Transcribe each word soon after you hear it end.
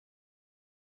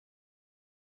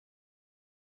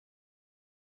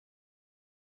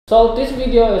So this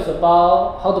video is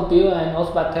about how to build an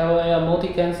OBSBOT Tail Air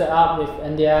multicam setup with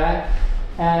NDI.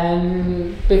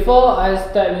 And before I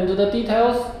step into the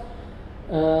details,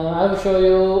 I will show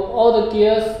you all the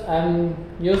gears I'm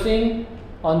using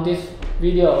on this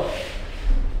video.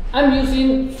 I'm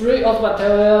using 3 OBSBOT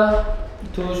Tail Air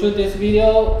to shoot this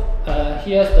video.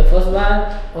 Here's the first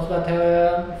one, OBSBOT Tail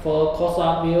Air for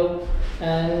close-up view.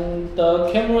 And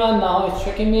the camera now is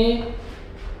tracking me.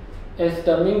 It's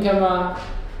the main camera.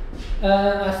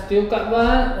 I still got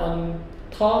one on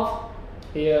top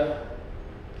here.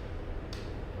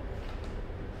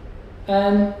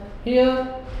 And here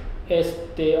is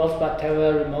the OBSBOT Tail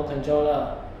Air remote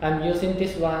controller. I'm using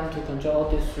this one to control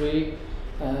these 3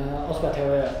 OBSBOT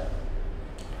Tail Air.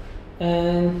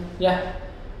 And yeah,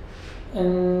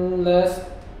 and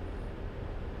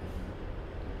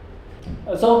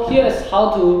so here is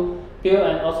how to build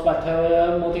an OBSBOT Tail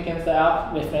Air multicam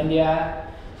setup with NDI.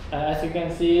 As you can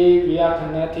see, we are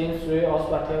connecting 3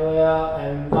 OBSBOT Tail Air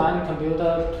and 1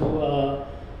 computer to a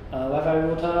Wi-Fi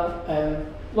router and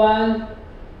 1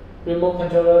 remote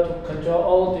controller to control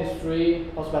all these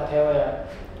 3 OBSBOT Tail Air.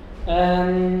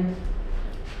 And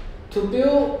to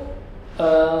build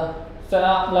a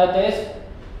setup like this,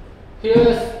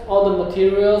 here's all the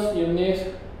materials you need. 3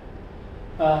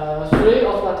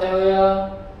 OBSBOT Tail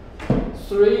Air,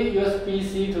 3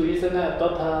 USB-C to Ethernet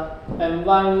adapter, and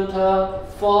 1 router,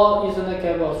 4 Ethernet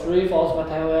cables, 3 for OBSBOT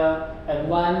Tail Air, and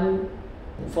 1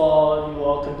 for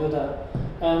your computer,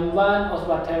 and 1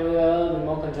 OBSBOT Tail Air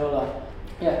remote controller.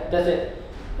 Yeah, that's it.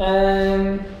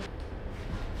 And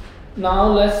now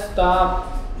let's start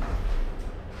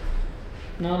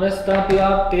build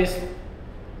up this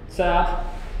setup.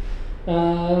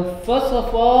 First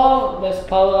of all, let's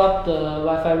power up the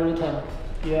Wi-Fi router.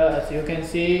 Here, as you can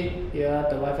see, here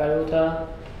the Wi-Fi router.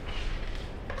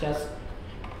 Just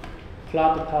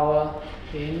plug the power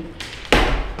in.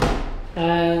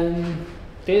 And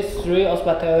these 3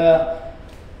 OBSBOT Tail Air,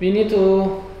 we need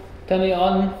to turn it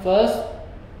on first.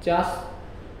 Just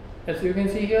as you can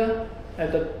see here,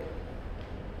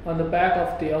 on the back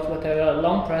of the OBSBOT Tail Air,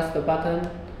 long press the button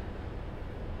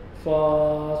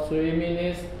for 3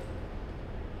 minutes.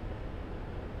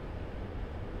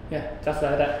 Yeah, just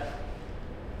like that.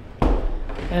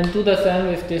 And do the same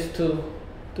with these 2.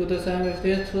 Do the same with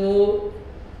these 2.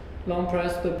 Long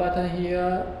press the button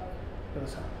here.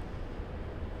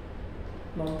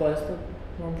 Long press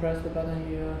the button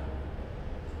here.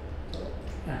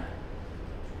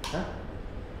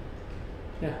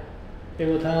 Yeah, it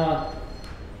will turn on.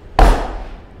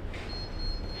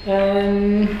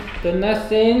 And the next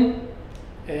thing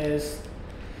is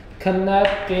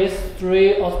connect these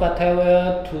 3 OBSBOT Tail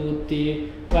Air to the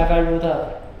Wi-Fi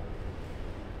router.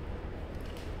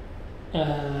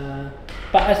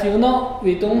 But as you know,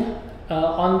 we don't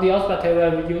on the OBSBOT Tail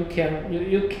Air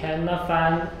you cannot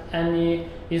find any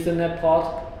Ethernet port,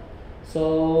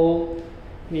 so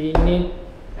we need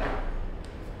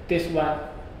this one,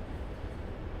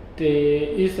 the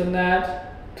Ethernet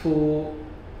to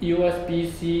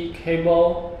USB-C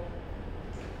cable,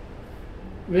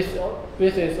 which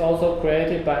is also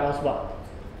created by OBSBOT.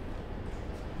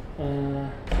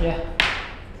 Yeah,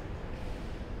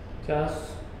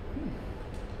 just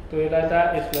do it like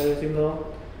that. It's very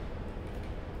simple.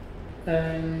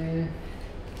 And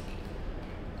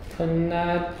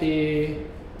connect the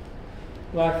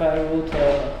Wi-Fi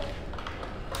router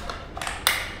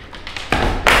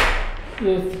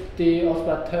with the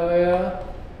OBSBOT Tail Air.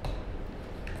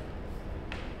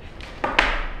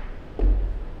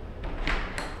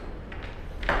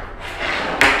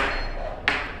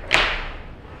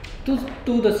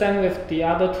 Do the same with the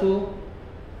other 2.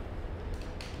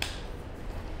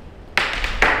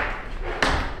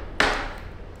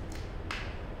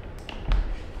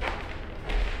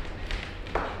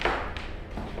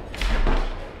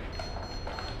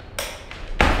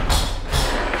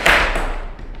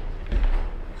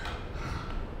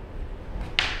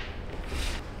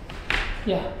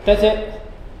 Yeah, that's it.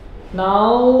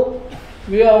 Now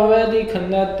we already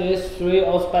connect these 3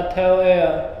 OBSBOT Tail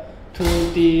Air to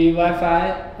the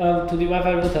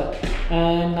Wi-Fi router,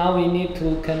 and now we need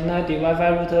to connect the Wi-Fi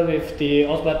router with the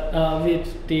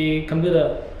with the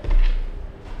computer.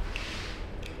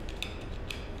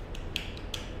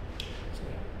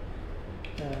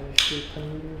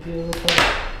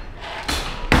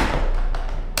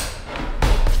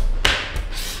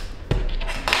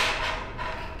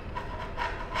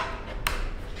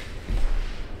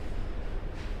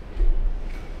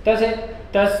 That's it.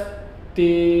 That's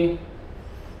the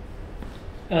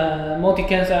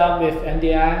multicam setup with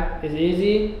NDI. It's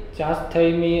easy. Just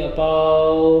take me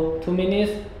about 2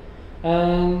 minutes.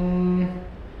 And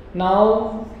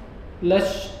Now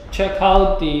let's check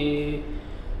out the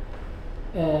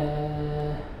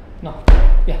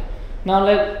now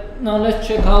let's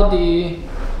check out the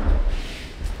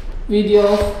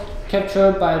videos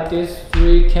captured by these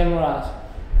 3 cameras.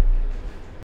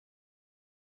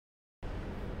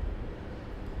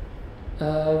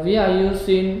 We are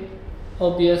using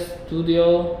OBS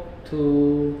Studio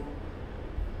to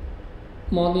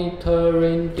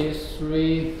monitoring these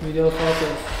 3 video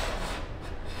sources.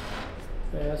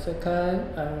 Wait a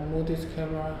second, I remove this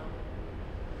camera.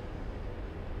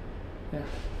 Yeah.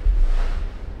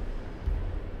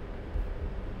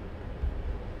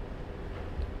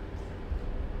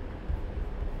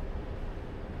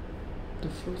 The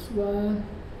first one.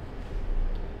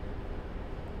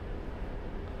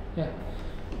 Yeah.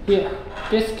 Here,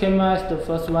 this camera is the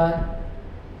first one.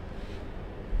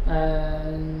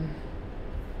 And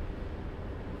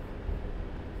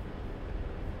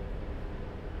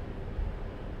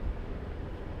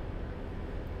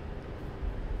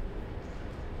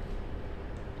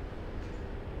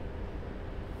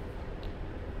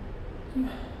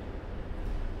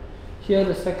here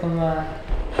the second one.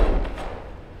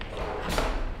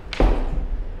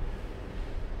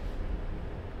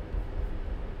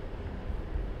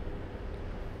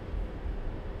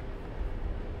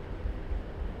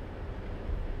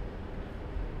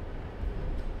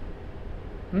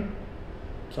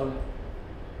 Sorry.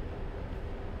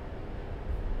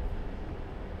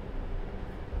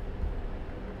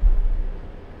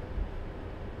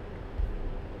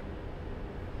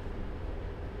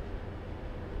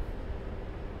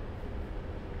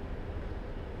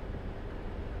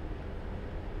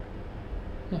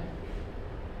 Yeah.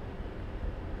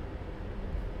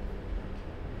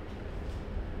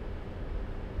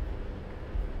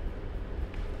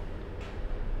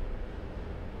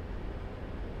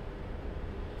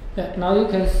 Yeah, now you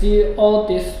can see all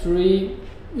these 3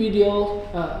 videos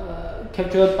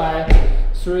captured by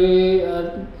 3.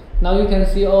 Now you can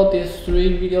see all these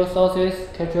 3 video sources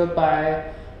captured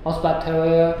by OBSBOT Tail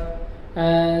Air,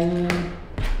 and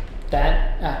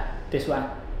then this one.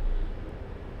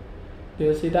 Do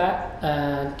you see that?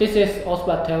 This is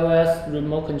OBSBOT Tail Air's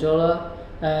remote controller,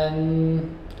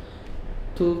 and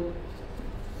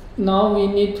now we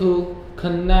need to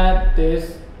connect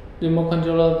this remote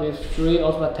controller with 3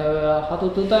 OBSBOT Tail Air. How to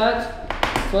do that?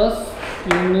 First,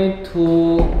 you need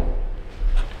to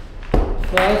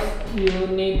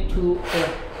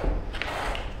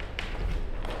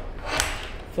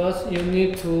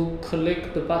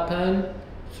click the button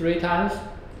 3 times.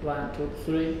 1, 2,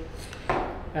 3,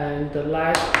 and the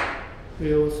light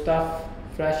will start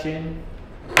flashing.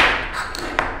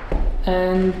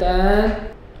 And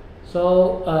then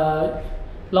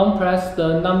long press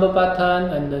the number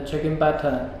button and the checking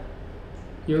button.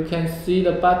 You can see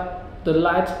the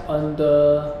light on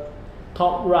the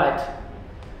top right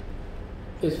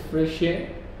is flashing,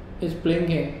 is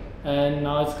blinking, and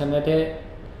now it's connected.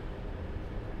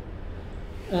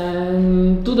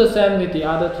 And do the same with the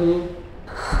other 2.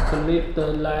 Click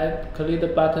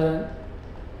the button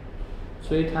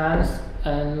 3 times,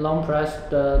 and long press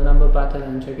the number button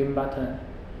and checking button.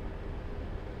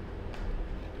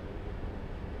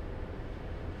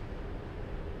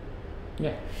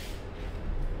 Yeah.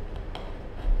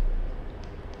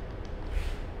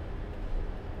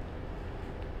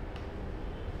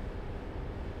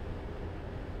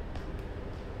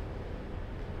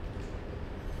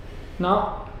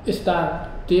 Now it's done.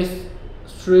 These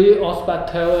 3 OBSBOT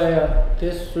Tail Air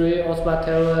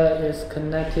is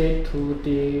connected to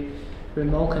the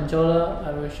remote controller.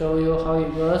 I will show you how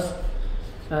it works.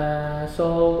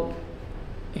 So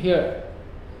here,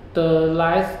 the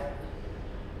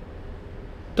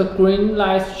green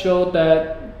lights show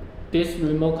that this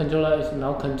remote controller is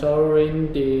now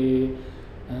controlling the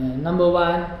number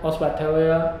 1 OBSBOT Tail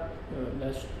Air.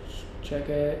 Let's check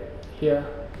it here.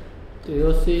 Do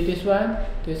you see this one?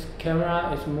 This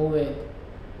camera is moving.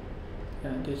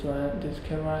 Yeah, this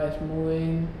camera is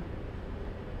moving.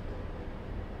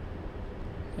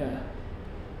 Yeah.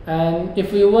 And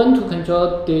if you want to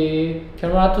control the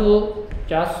camera too,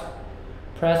 just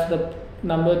press the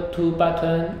number 2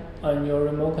 button on your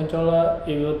remote controller.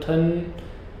 It will turn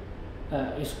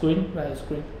it's green, right? It's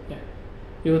green. Yeah.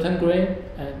 It will turn green,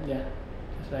 and yeah,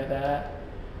 just like that.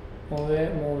 Move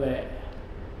it.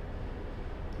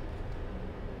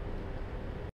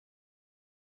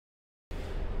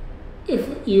 If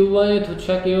you want it to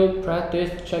check, you press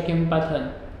this checking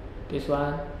button, this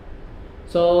one.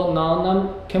 So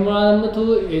now camera number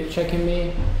 2 is checking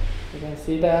me. You can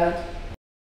see that.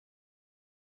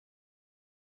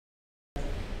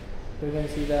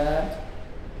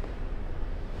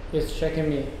 it's checking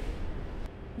me.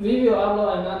 We will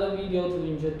upload another video to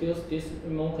introduce this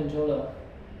remote controller.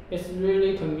 It's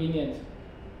really convenient.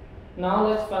 Now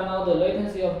let's find out the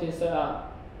latency of this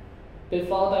setup.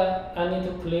 Before that, I need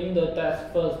to clean the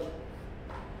desk first.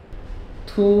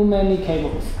 Too many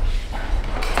cables.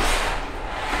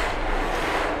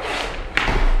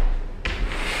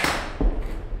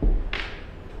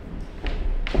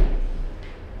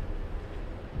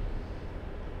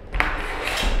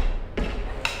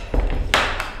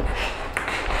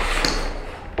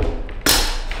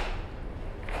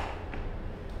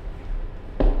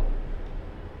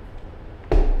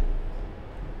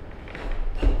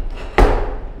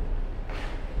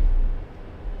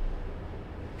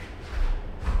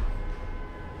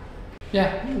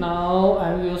 Yeah, now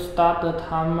I will start the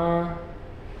timer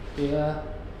here.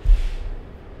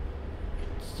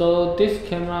 So this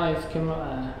camera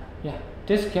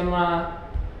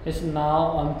is now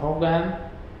on program.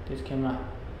 This camera,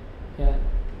 yeah,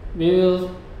 we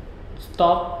will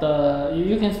stop the.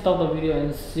 You can stop the video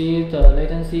and see the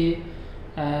latency,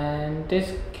 and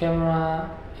this camera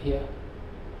here,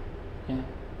 yeah.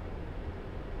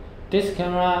 This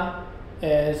camera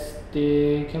is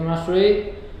the camera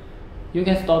 3. You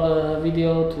can stop the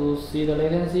video to see the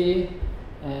latency,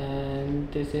 and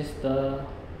this is the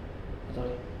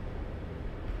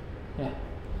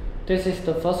this is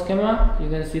the first camera. You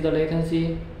can see the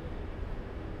latency.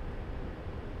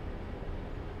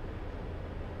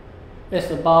 It's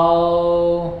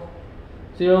about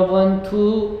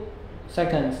 0.2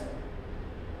 seconds.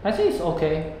 I think it's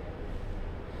okay.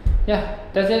 Yeah,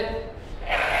 that's it.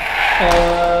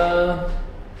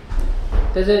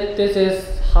 This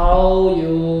is how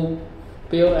you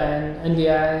build an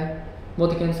NDI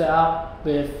multicam setup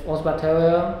with OBSBOT Tail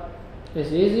Air.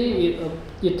 It's easy.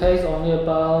 It takes only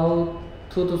about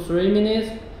 2 to 3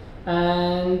 minutes,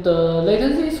 and the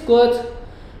latency is good,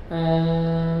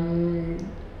 and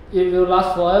it will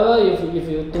last forever. If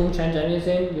you don't change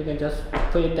anything, you can just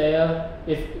put it there.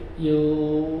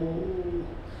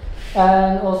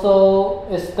 And also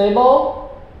it's stable.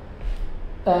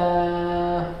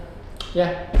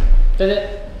 Yeah, that's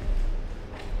it.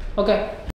 Okay.